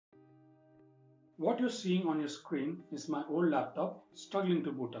What you're seeing on your screen is my old laptop struggling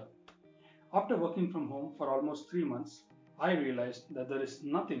to boot up. After working from home for almost 3 months, I realized that there is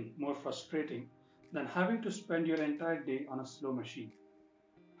nothing more frustrating than having to spend your entire day on a slow machine.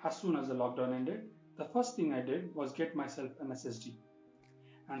 As soon as the lockdown ended, the first thing I did was get myself an SSD.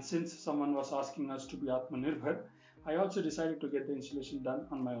 And since someone was asking us to be Atmanirbhar, I also decided to get the installation done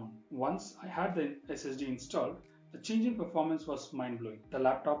on my own. Once I had the SSD installed, the change in performance was mind-blowing. The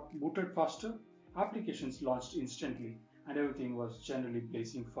laptop booted faster, applications launched instantly, and everything was generally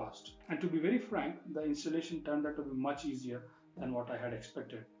blazing fast. And to be very frank, the installation turned out to be much easier than what I had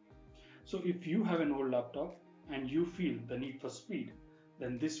expected. So if you have an old laptop and you feel the need for speed,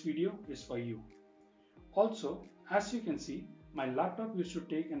 then this video is for you. Also, as you can see, my laptop used to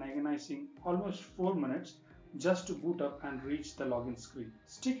take an agonizing almost 4 minutes just to boot up and reach the login screen.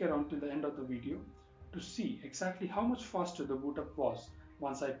 Stick around till the end of the video to see exactly how much faster the boot up was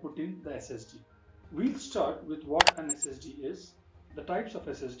once I put in the SSD. We'll start with what an SSD is, the types of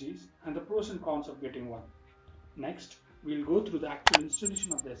SSDs, and the pros and cons of getting one. Next, we'll go through the actual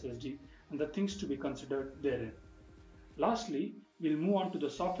installation of the SSD and the things to be considered therein. Lastly, we'll move on to the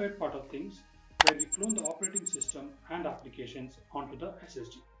software part of things, where we clone the operating system and applications onto the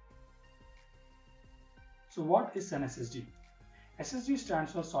SSD. So what is an SSD? SSD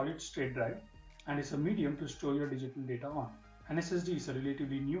stands for solid state drive and is a medium to store your digital data on. An SSD is a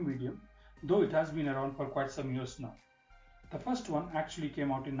relatively new medium, though it has been around for quite some years now. The first one actually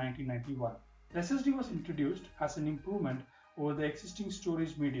came out in 1991. The SSD was introduced as an improvement over the existing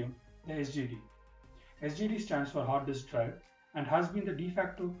storage medium, the HDD. HDD stands for hard disk drive and has been the de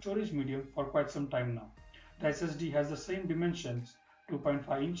facto storage medium for quite some time now. The SSD has the same dimensions,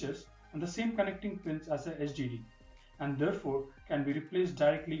 2.5 inches, and the same connecting pins as a HDD, and therefore can be replaced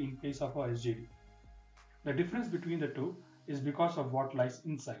directly in place of a HDD. The difference between the two is because of what lies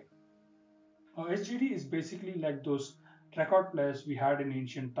inside. A HDD is basically like those record players we had in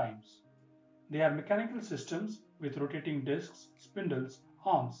ancient times. They are mechanical systems with rotating disks, spindles,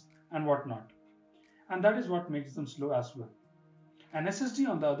 arms, and whatnot. And that is what makes them slow as well. An SSD,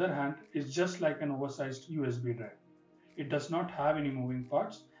 on the other hand, is just like an oversized USB drive. It does not have any moving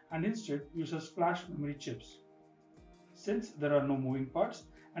parts and instead uses flash memory chips. Since there are no moving parts,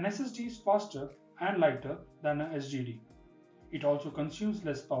 an SSD is faster and lighter than an HDD. It also consumes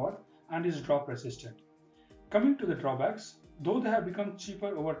less power and is drop resistant. Coming to the drawbacks, though they have become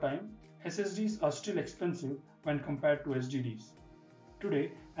cheaper over time, SSDs are still expensive when compared to HDDs.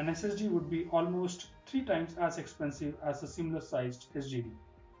 Today, an SSD would be almost 3 times as expensive as a similar sized HDD.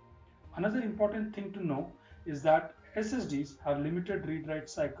 Another important thing to know is that SSDs have limited read-write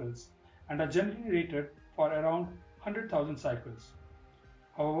cycles and are generally rated for around 100,000 cycles.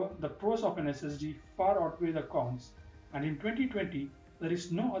 However, the pros of an SSD far outweigh the cons, and in 2020, there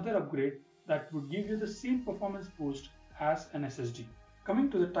is no other upgrade that would give you the same performance boost as an SSD. Coming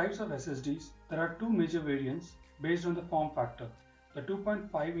to the types of SSDs, there are two major variants based on the form factor, the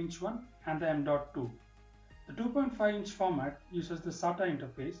 2.5-inch one and the M.2. The 2.5-inch format uses the SATA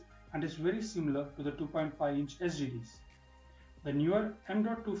interface and is very similar to the 2.5-inch HDDs. The newer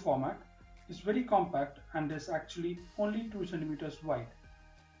M.2 format is very compact and is actually only 2 cm wide.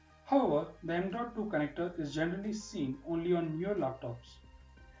 However, the M.2 connector is generally seen only on newer laptops.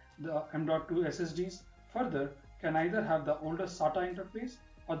 The M.2 SSDs further can either have the older SATA interface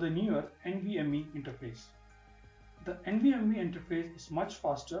or the newer NVMe interface. The NVMe interface is much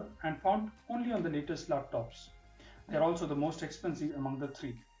faster and found only on the latest laptops. They are also the most expensive among the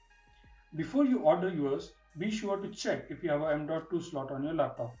three. Before you order yours, be sure to check if you have a M.2 slot on your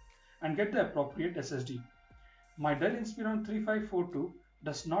laptop and get the appropriate SSD. My Dell Inspiron 3542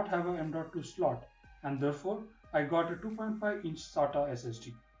 does not have a M.2 slot, and therefore I got a 2.5-inch SATA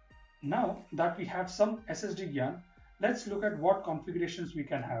SSD. Now that we have some SSD gyan, let's look at what configurations we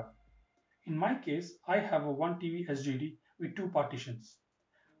can have. In my case, I have a 1 TB HDD with 2 partitions.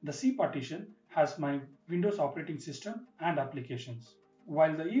 The C partition has my Windows operating system and applications,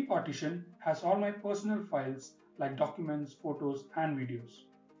 while the E partition has all my personal files like documents, photos, and videos.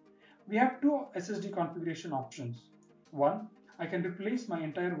 We have 2 SSD configuration options. One, I can replace my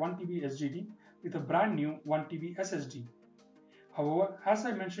entire 1 TB HDD with a brand new 1 TB SSD. However, as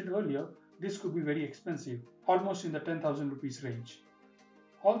I mentioned earlier, this could be very expensive, almost in the 10,000 rupees range.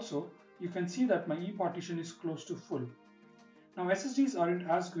 Also, you can see that my E partition is close to full. Now SSDs aren't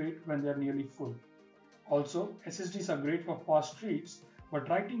as great when they are nearly full. Also, SSDs are great for fast reads, but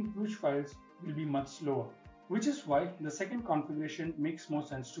writing huge files will be much slower, which is why the second configuration makes more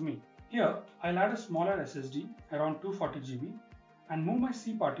sense to me. Here, I'll add a smaller SSD around 240 GB and move my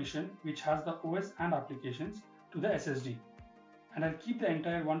C partition, which has the OS and applications, to the SSD. and I'll keep the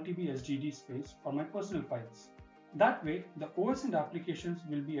entire 1 TB HDD space for my personal files. That way, the OS and applications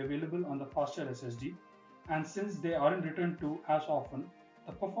will be available on the faster SSD, and since they aren't returned to as often,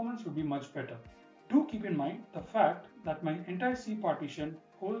 the performance will be much better. Do keep in mind the fact that my entire C partition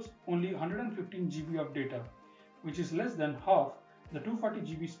holds only 115 GB of data, which is less than half the 240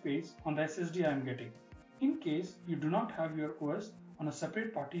 GB space on the SSD I am getting. In case you do not have your OS on a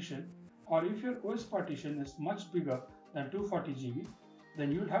separate partition, or if your OS partition is much bigger than 240 GB,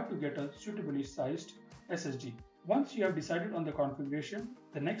 then you will have to get a suitably sized SSD. Once you have decided on the configuration,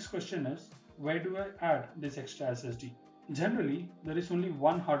 the next question is, where do I add this extra SSD? Generally, there is only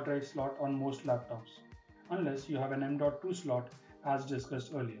one hard drive slot on most laptops, unless you have an M.2 slot as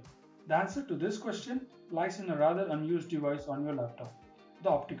discussed earlier. The answer to this question lies in a rather unused device on your laptop, the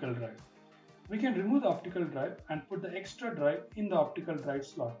optical drive. We can remove the optical drive and put the extra drive in the optical drive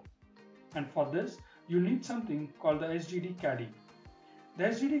slot. And for this, you need something called the HDD Caddy. The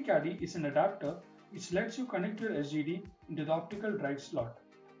HDD Caddy is an adapter which lets you connect your HDD into the optical drive slot.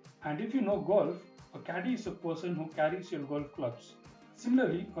 And if you know golf, a caddy is a person who carries your golf clubs.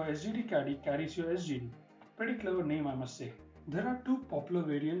 Similarly, a HDD Caddy carries your HDD. Pretty clever name, I must say. There are two popular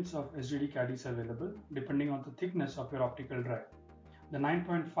variants of HDD Caddies available depending on the thickness of your optical drive, the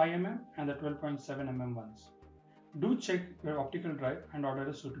 9.5 mm and the 12.7 mm ones. Do check your optical drive and order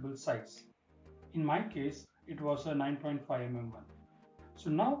a suitable size. In my case, it was a 9.5 mm one. So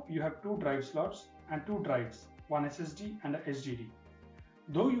now you have two drive slots and two drives, one SSD and a HDD.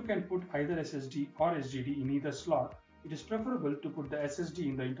 Though you can put either SSD or HDD in either slot, it is preferable to put the SSD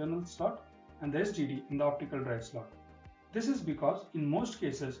in the internal slot and the HDD in the optical drive slot. This is because in most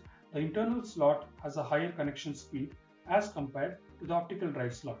cases, the internal slot has a higher connection speed as compared to the optical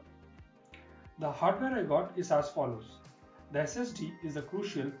drive slot. The hardware I got is as follows. The SSD is the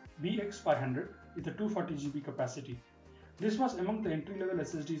Crucial BX500 with a 240 GB capacity. This was among the entry-level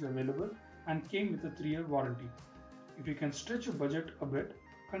SSDs available and came with a 3-year warranty. If you can stretch your budget a bit,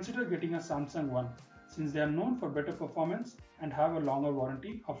 consider getting a Samsung one, since they are known for better performance and have a longer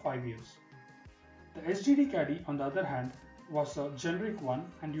warranty of 5 years. The HDD Caddy, on the other hand, was a generic one,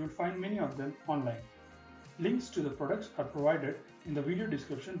 and you will find many of them online. Links to the products are provided in the video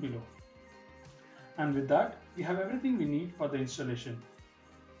description below. And with that, we have everything we need for the installation.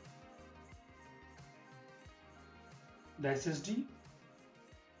 The SSD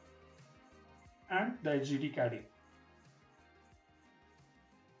and the HDD Caddy.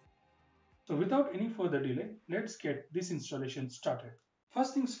 So without any further delay, let's get this installation started.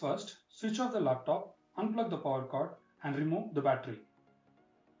 First things first, switch off the laptop, unplug the power cord and remove the battery.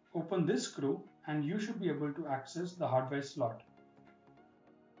 Open this screw and you should be able to access the hard drive slot.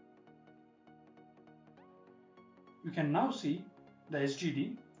 You can now see the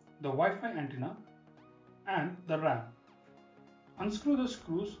HDD, the Wi-Fi antenna and the RAM. Unscrew the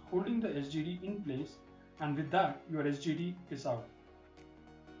screws holding the HDD in place, and with that your HDD is out.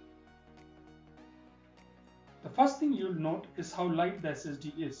 The first thing you'll note is how light the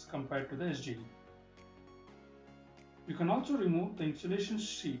SSD is compared to the HDD. You can also remove the insulation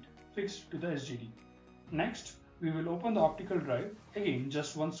sheet fixed to the HDD. Next, we will open the optical drive, again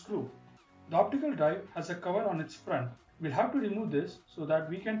just one screw. The optical drive has a cover on its front. We'll have to remove this so that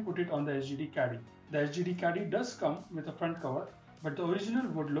we can put it on the HDD Caddy. The HDD Caddy does come with a front cover, but the original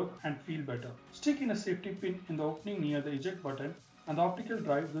would look and feel better. Stick in a safety pin in the opening near the eject button and the optical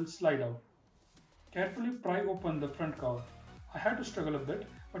drive will slide out. Carefully pry open the front cover. I had to struggle a bit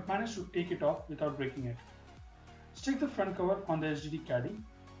but managed to take it off without breaking it. Stick the front cover on the HDD Caddy.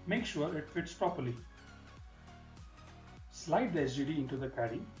 Make sure it fits properly. Slide the HDD into the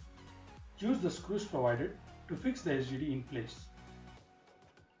Caddy. Use the screws provided to fix the HDD in place.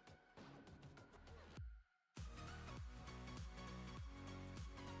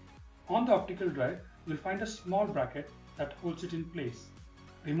 On the optical drive, you will find a small bracket that holds it in place.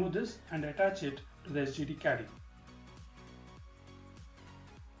 Remove this and attach it to the HDD Caddy.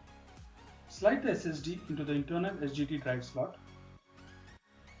 Slide the SSD into the internal HDD drive slot.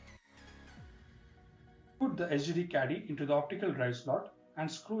 Put the HDD Caddy into the optical drive slot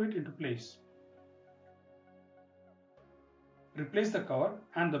and screw it into place. Replace the cover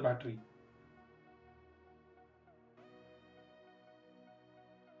and the battery.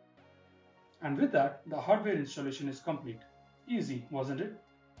 And with that, the hardware installation is complete. Easy, wasn't it?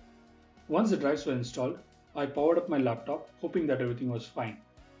 Once the drives were installed, I powered up my laptop hoping that everything was fine.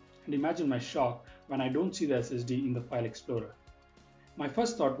 And imagine my shock when I don't see the SSD in the file explorer. My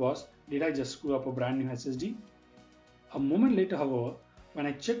first thought was, did I just screw up a brand new SSD? A moment later, however, when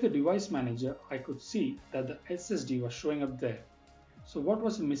I checked the device manager, I could see that the SSD was showing up there. So what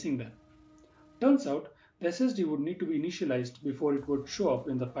was missing then? Turns out the SSD would need to be initialized before it would show up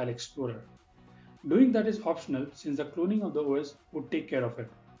in the File Explorer. Doing that is optional since the cloning of the OS would take care of it,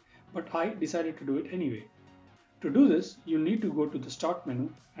 but I decided to do it anyway. To do this, you'll need to go to the Start menu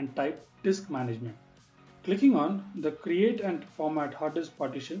and type Disk Management. Clicking on the Create and Format Hard Disk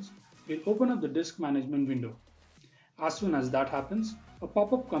Partitions will open up the Disk Management window. As soon as that happens, a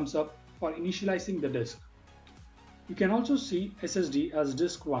pop-up comes up for initializing the disk. You can also see SSD as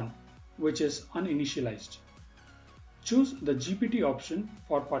Disk 1, which is uninitialized. Choose the GPT option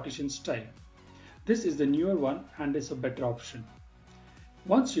for partition style. This is the newer one and is a better option.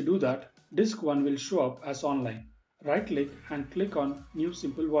 Once you do that, Disk 1 will show up as online. Right-click and click on New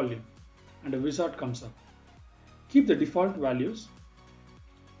Simple Volume, and a wizard comes up. Keep the default values.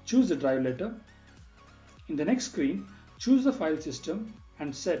 Choose the drive letter. In the next screen, choose the file system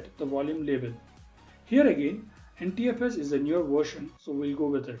and set the volume label. Here again, NTFS is the newer version, so we'll go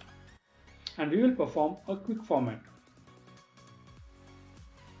with it. And we will perform a quick format.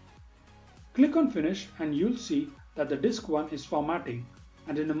 Click on Finish and you'll see that the Disk 1 is formatting,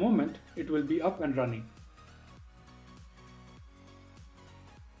 and in a moment it will be up and running.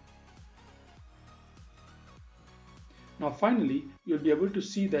 Now finally, you'll be able to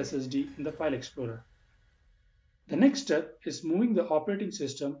see the SSD in the File Explorer. The next step is moving the operating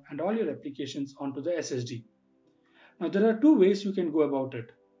system and all your applications onto the SSD. Now there are two ways you can go about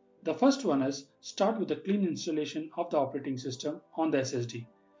it. The first one is start with a clean installation of the operating system on the SSD,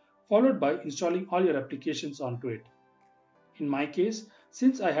 followed by installing all your applications onto it. In my case,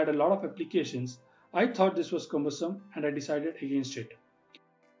 since I had a lot of applications, I thought this was cumbersome and I decided against it.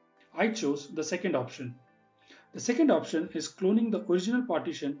 I chose the second option. The second option is cloning the original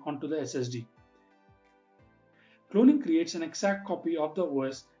partition onto the SSD. Cloning creates an exact copy of the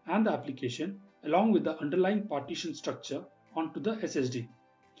OS and the application along with the underlying partition structure onto the SSD.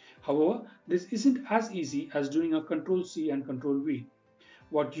 However, this isn't as easy as doing a Ctrl-C and Ctrl-V.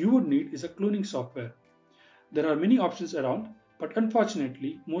 What you would need is a cloning software. There are many options around, but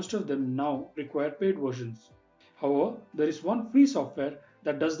unfortunately, most of them now require paid versions. However, there is one free software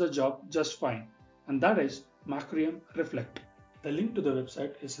that does the job just fine, and that is Macrium Reflect. The link to the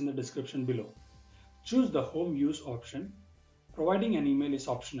website is in the description below. Choose the Home Use option. Providing an email is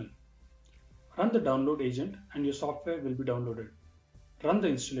optional. Run the download agent and your software will be downloaded. Run the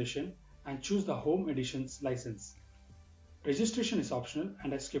installation and choose the Home Editions license. Registration is optional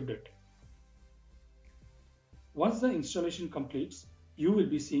and I skipped it. Once the installation completes, you will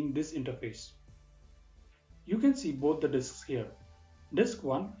be seeing this interface. You can see both the disks here. Disk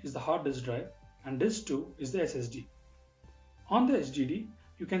 1 is the hard disk drive and Disk 2 is the SSD. On the HDD,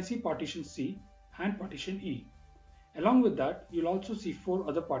 you can see partition C and partition E. Along with that, you'll also see 4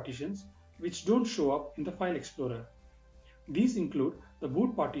 other partitions which don't show up in the File Explorer. These include the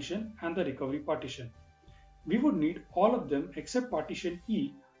boot partition and the recovery partition. We would need all of them except partition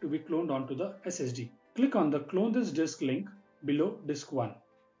E to be cloned onto the SSD. Click on the Clone This Disk link below Disk 1.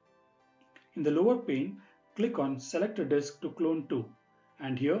 In the lower pane, click on Select a disk to clone to,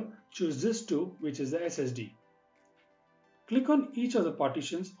 and here choose Disk 2, which is the SSD. Click on each of the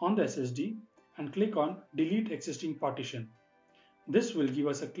partitions on the SSD and click on Delete Existing Partition. This will give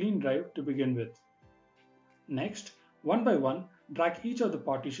us a clean drive to begin with. Next, one by one, drag each of the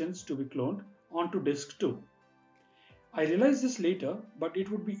partitions to be cloned onto Disk 2. I realized this later, but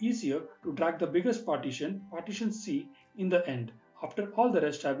it would be easier to drag the biggest partition, partition C, in the end after all the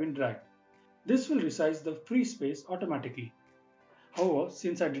rest have been dragged. This will resize the free space automatically. However,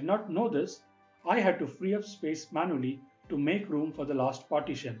 since I did not know this, I had to free up space manually to make room for the last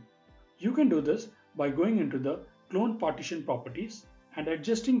partition. You can do this by going into the Clone Partition properties and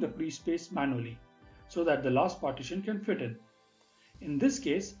adjusting the free space manually so that the last partition can fit in. In this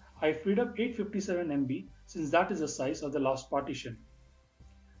case, I freed up 857 MB since that is the size of the last partition.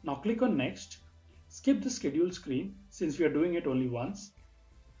 Now click on Next, skip the schedule screen since we are doing it only once,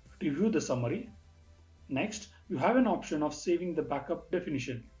 review the summary. Next, you have an option of saving the backup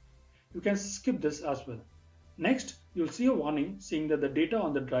definition. You can skip this as well. Next, you'll see a warning saying that the data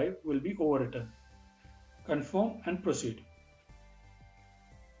on the drive will be overwritten. Confirm and proceed.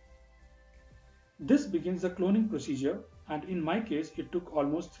 This begins the cloning procedure, and in my case it took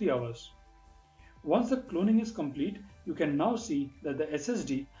almost 3 hours. Once the cloning is complete, you can now see that the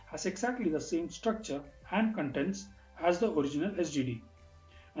SSD has exactly the same structure and contents as the original HDD.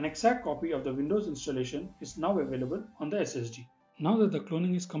 An exact copy of the Windows installation is now available on the SSD. Now that the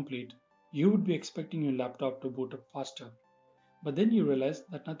cloning is complete, you would be expecting your laptop to boot up faster. But then you realize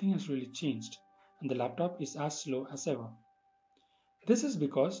that nothing has really changed and the laptop is as slow as ever. This is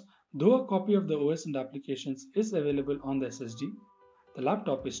because though a copy of the OS and applications is available on the SSD, the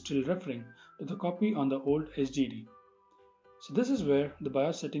laptop is still referring to the copy on the old HDD. So this is where the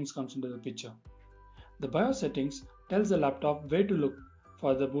BIOS settings comes into the picture. The BIOS settings tells the laptop where to look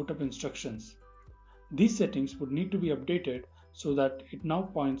for the boot up instructions. These settings would need to be updated so that it now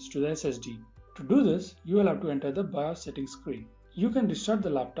points to the SSD. To do this, you will have to enter the BIOS settings screen. You can restart the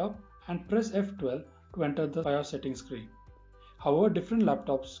laptop and press F12 to enter the BIOS settings screen. However, different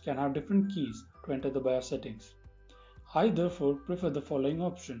laptops can have different keys to enter the BIOS settings. I therefore prefer the following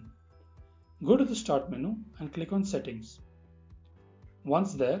option. Go to the Start menu and click on Settings.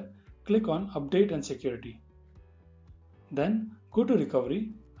 Once there, click on Update and Security. Then go to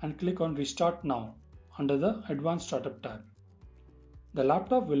Recovery and click on Restart Now under the Advanced Startup tab. The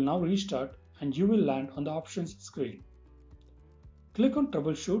laptop will now restart and you will land on the Options screen. Click on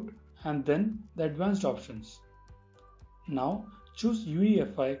Troubleshoot and then the Advanced options. Now choose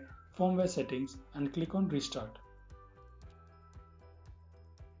UEFI firmware settings and click on Restart.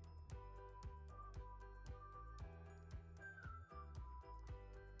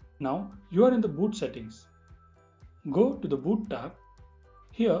 Now you are in the boot settings. Go to the boot tab.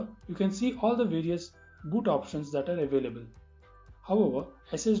 Here you can see all the various boot options that are available. However,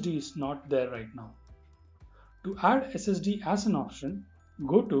 SSD is not there right now. To add SSD as an option,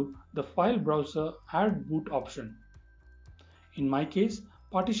 go to the file browser add boot option. In my case,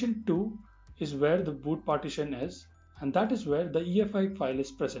 partition 2 is where the boot partition is, and that is where the EFI file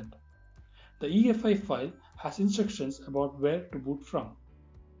is present. The EFI file has instructions about where to boot from.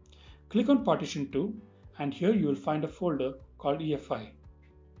 Click on partition 2 and here you will find a folder called EFI.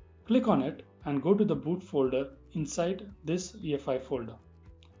 Click on it and go to the boot folder inside this EFI folder.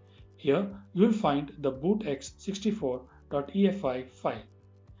 Here you will find the bootx64.efi file.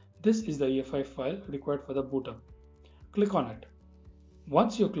 This is the EFI file required for the boot up. Click on it.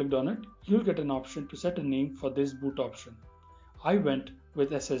 Once you clicked on it, you will get an option to set a name for this boot option. I went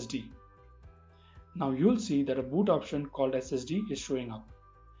with SSD. Now you will see that a boot option called SSD is showing up.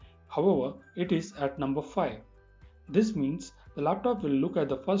 However, it is at number 5. This means the laptop will look at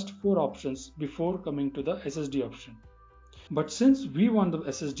the first 4 options before coming to the SSD option. But since we want the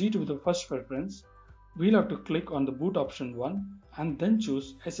SSD to be the first preference, we'll have to click on the boot option 1 and then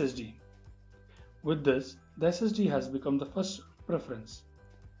choose SSD. With this, the SSD has become the first preference.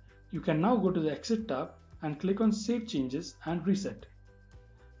 You can now go to the Exit tab and click on Save Changes and Reset.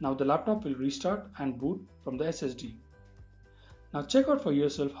 Now the laptop will restart and boot from the SSD. Now check out for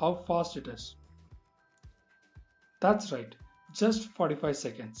yourself how fast it is. That's right, just 45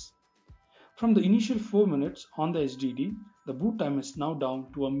 seconds. From the initial 4 minutes on the HDD, the boot time is now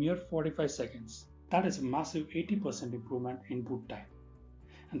down to a mere 45 seconds. That is a massive 80% improvement in boot time.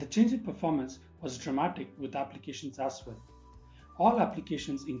 And the change in performance was dramatic with applications as well. All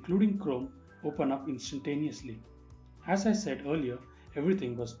applications including Chrome open up instantaneously. As I said earlier,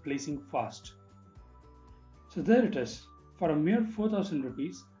 everything was blazing fast. So there it is. For a mere 4,000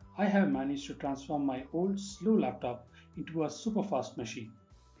 rupees, I have managed to transform my old slow laptop into a super fast machine.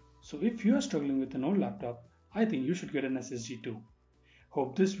 So if you are struggling with an old laptop, I think you should get an SSD too.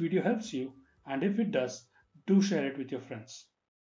 Hope this video helps you, and if it does, do share it with your friends.